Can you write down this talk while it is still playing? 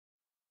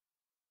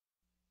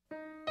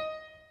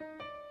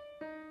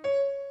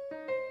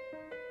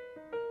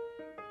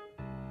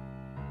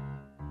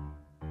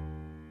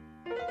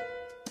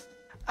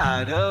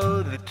Out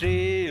of the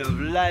tree of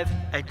life,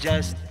 I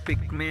just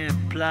picked me a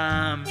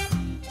plum.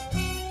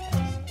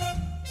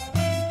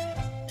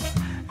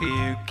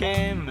 You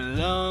came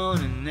along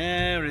and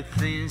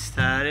everything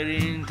started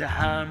into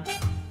harm.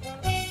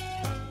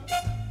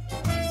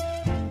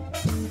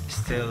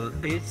 Still,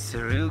 it's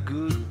a real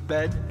good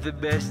bet, the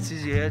best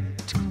is yet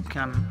to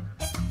come.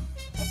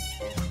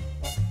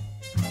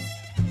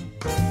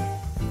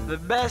 The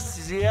best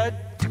is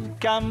yet to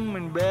come,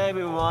 and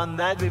baby, won't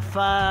that be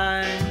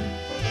fine?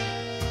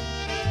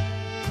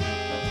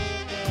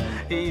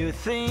 You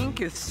think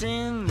you've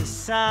seen the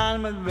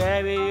sun, but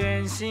baby, you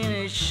ain't seen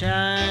it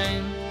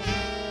shine.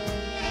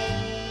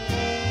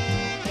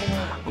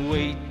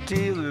 Wait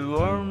till the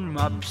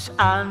warm-up's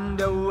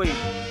underway.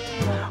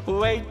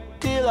 Wait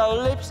till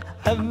our lips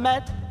have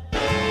met.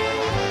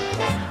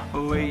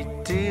 Wait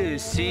till you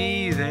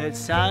see that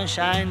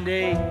sunshine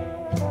day.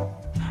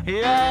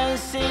 You ain't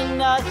seen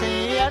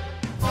nothing yet.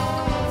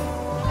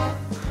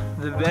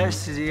 The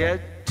best is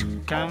yet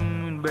to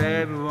come, and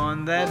baby,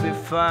 won't that be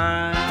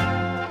fine?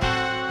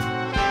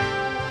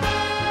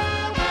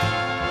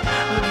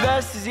 The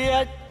best is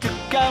yet to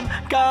come,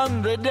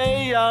 come the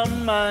day you're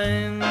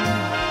mine.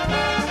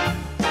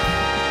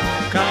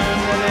 Come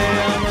the day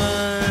you're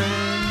mine.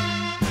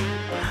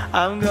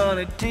 I'm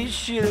gonna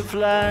teach you to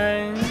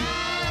fly.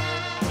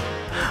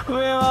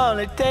 We've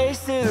only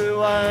tasted the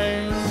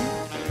wine.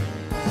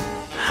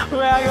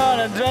 We're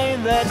gonna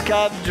drain that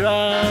cup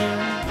dry.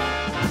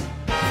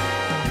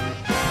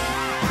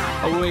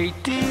 Wait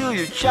till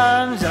your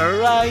charms are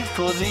right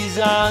for these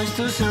arms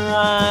to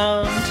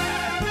surround.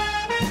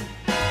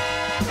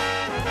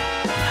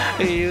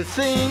 You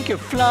think you've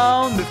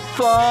flown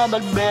before,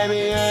 but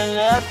baby, you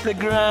left the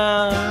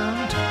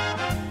ground.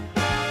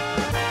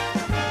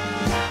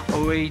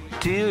 Wait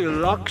till you're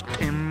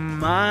locked in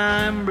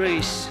my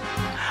embrace.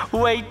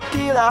 Wait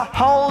till I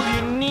hold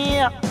you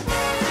near.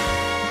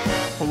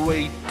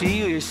 Wait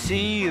till you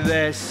see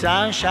the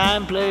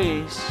sunshine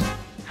place.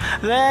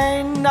 There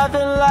ain't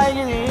nothing like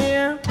it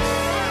here.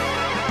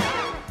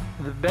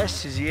 The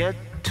best is yet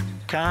to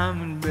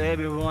come, and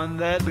baby, won't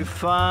that be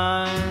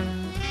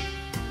fine?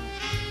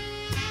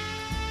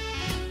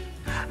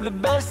 The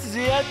best is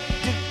yet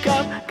to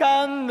come,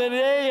 come the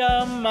day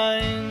you're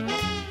mine.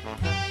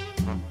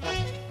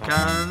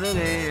 Come the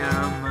day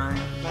you're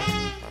mine.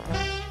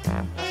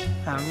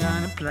 I've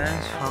got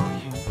plans for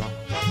you.